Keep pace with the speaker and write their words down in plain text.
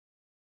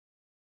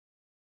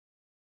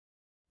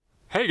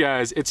Hey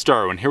guys, it's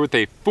Darwin here with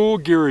a full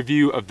gear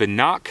review of the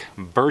CNOC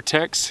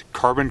Vertex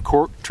Carbon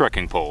Cork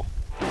trekking pole.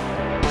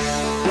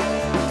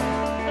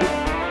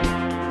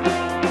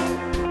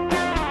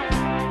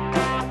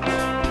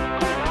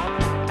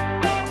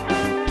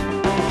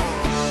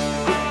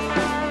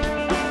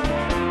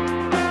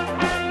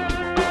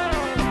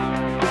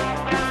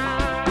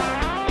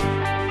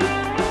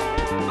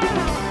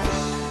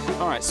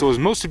 Alright, so as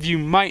most of you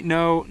might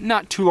know,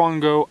 not too long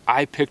ago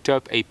I picked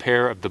up a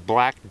pair of the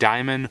Black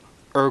Diamond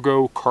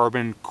Ergo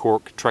Carbon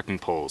Cork trekking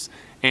poles,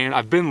 and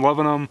I've been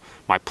loving them.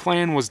 My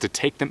plan was to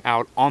take them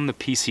out on the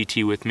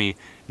PCT with me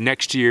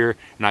next year,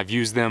 and I've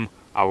used them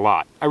a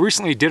lot. I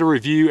recently did a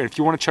review, and if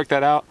you want to check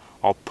that out,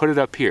 I'll put it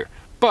up here.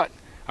 But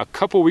a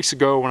couple weeks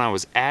ago when I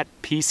was at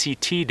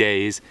PCT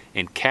Days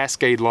in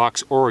Cascade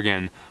Locks,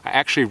 Oregon, I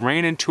actually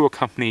ran into a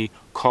company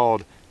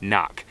called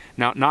CNOC.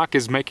 Now, CNOC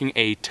is making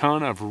a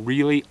ton of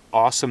really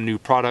awesome new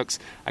products.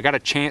 I got a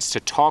chance to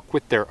talk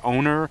with their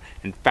owner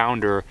and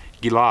founder,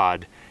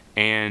 Gilad,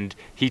 and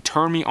he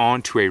turned me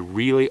on to a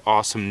really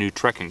awesome new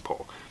trekking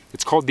pole.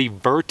 It's called the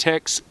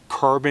Vertex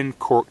Carbon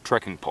Cork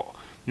trekking pole.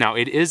 Now,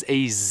 it is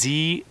a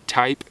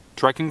Z-type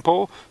trekking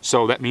pole,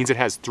 so that means it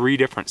has 3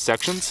 different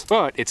sections,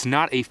 but it's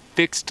not a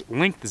fixed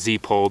length Z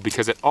pole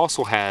because it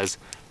also has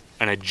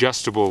an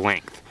adjustable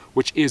length,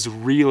 which is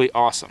really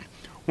awesome.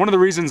 One of the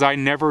reasons I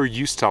never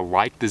used to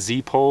like the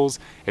Z poles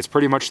is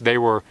pretty much they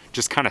were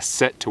just kind of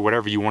set to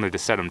whatever you wanted to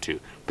set them to.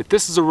 But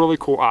this is a really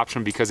cool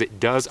option because it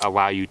does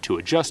allow you to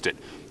adjust it.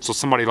 So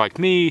somebody like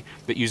me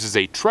that uses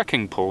a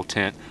trekking pole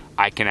tent,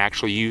 I can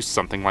actually use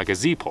something like a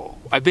Z pole.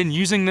 I've been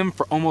using them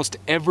for almost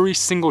every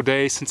single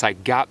day since I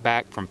got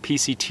back from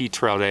PCT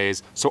trail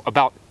days, so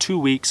about 2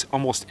 weeks,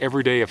 almost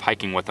every day of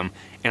hiking with them,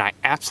 and I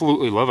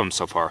absolutely love them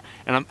so far.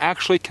 And I'm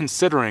actually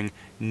considering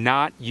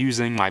not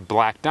using my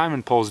Black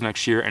Diamond poles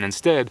next year and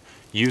instead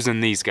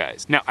using these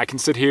guys. Now, I can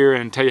sit here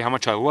and tell you how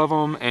much I love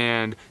them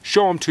and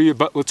show them to you,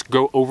 but let's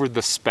go over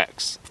the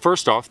specs.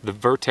 First off, the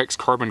Vertex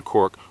Carbon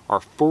Cork are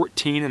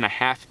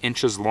 14.5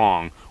 inches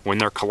long when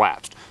they're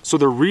collapsed. So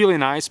they're really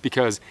nice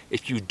because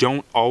if you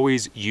don't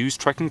always use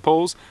trekking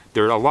poles,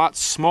 they're a lot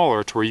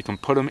smaller to where you can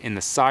put them in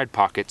the side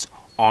pockets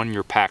on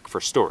your pack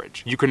for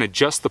storage. You can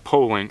adjust the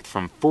pole length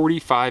from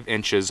 45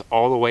 inches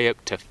all the way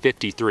up to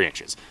 53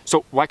 inches.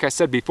 So like I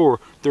said before,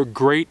 they're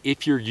great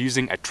if you're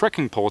using a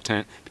trekking pole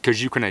tent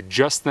because you can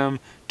adjust them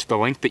to the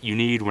length that you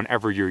need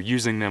whenever you're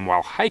using them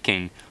while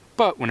hiking.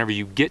 But whenever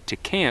you get to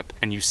camp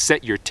and you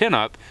set your tent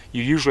up,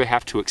 you usually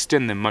have to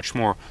extend them much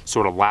more,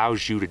 so it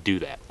allows you to do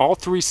that. All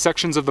 3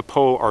 sections of the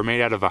pole are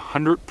made out of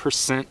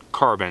 100%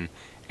 carbon,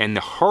 and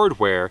the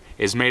hardware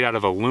is made out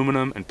of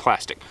aluminum and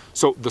plastic.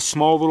 So the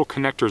small little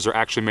connectors are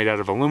actually made out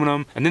of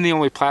aluminum, and then the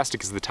only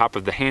plastic is the top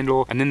of the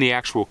handle, and then the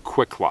actual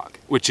quick lock,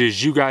 which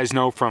is, you guys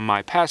know from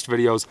my past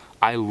videos,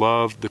 I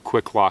love the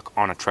quick lock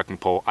on a trekking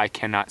pole. I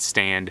cannot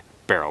stand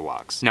barrel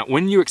locks. Now,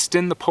 when you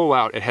extend the pole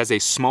out, it has a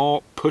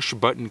small push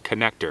button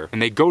connector,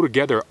 and they go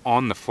together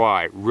on the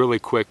fly really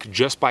quick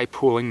just by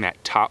pulling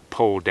that top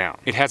pole down.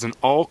 It has an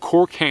all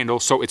cork handle,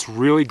 so it's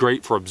really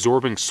great for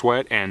absorbing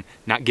sweat and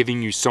not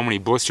giving you so many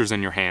blisters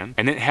in your hand.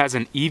 And it has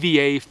an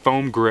EVA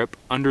foam grip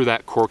under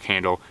that cork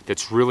handle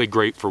that's really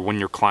great for when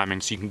you're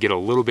climbing, so you can get a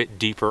little bit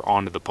deeper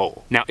onto the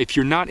pole. Now, if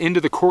you're not into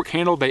the cork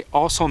handle, they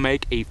also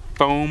make a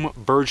foam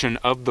version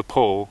of the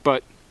pole,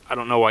 but I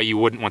don't know why you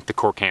wouldn't want the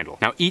cork handle.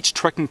 Now, each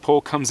trekking pole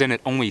comes in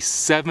at only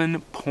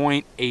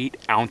 7.8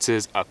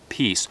 ounces a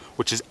piece,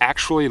 which is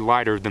actually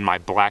lighter than my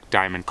Black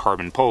Diamond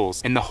carbon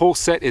poles. And the whole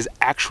set is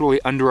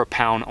actually under a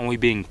pound, only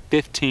being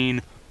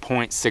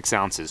 15.6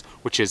 ounces,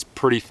 which is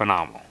pretty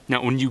phenomenal.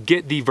 Now, when you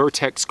get the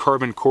Vertex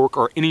Carbon Cork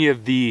or any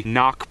of the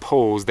CNOC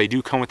poles, they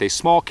do come with a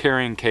small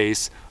carrying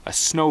case, a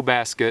snow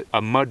basket,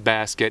 a mud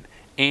basket,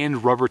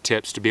 and rubber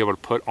tips to be able to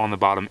put on the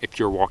bottom if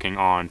you're walking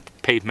on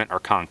pavement or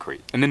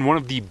concrete. And then one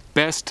of the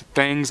best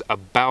things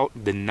about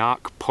the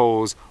CNOC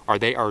poles are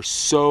they are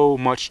so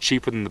much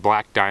cheaper than the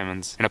Black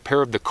Diamonds, and a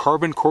pair of the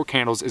carbon cork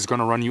handles is going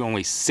to run you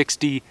only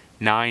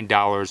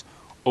 $69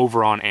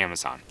 over on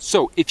Amazon.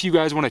 So if you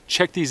guys want to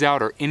check these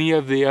out or any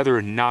of the other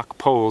CNOC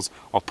poles,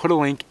 I'll put a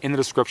link in the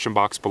description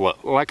box below.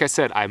 Like I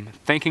said, I'm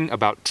thinking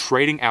about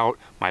trading out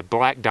my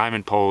Black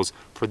Diamond poles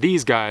for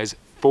these guys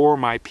for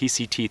my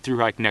PCT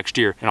Thru-Hike next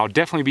year, and I'll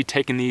definitely be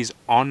taking these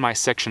on my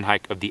section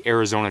hike of the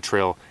Arizona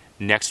Trail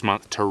next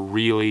month to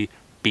really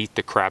beat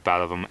the crap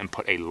out of them and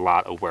put a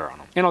lot of wear on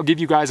them. And I'll give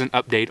you guys an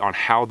update on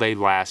how they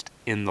last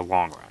in the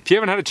long run. If you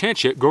haven't had a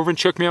chance yet, go over and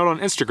check me out on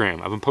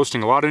Instagram. I've been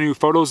posting a lot of new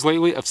photos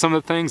lately of some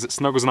of the things that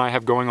Snuggles and I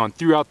have going on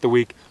throughout the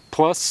week,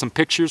 plus some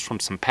pictures from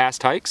some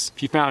past hikes.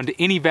 If you found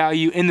any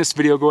value in this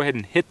video, go ahead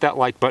and hit that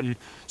like button,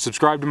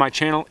 subscribe to my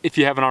channel if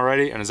you haven't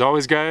already, and as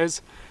always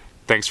guys,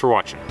 thanks for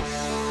watching.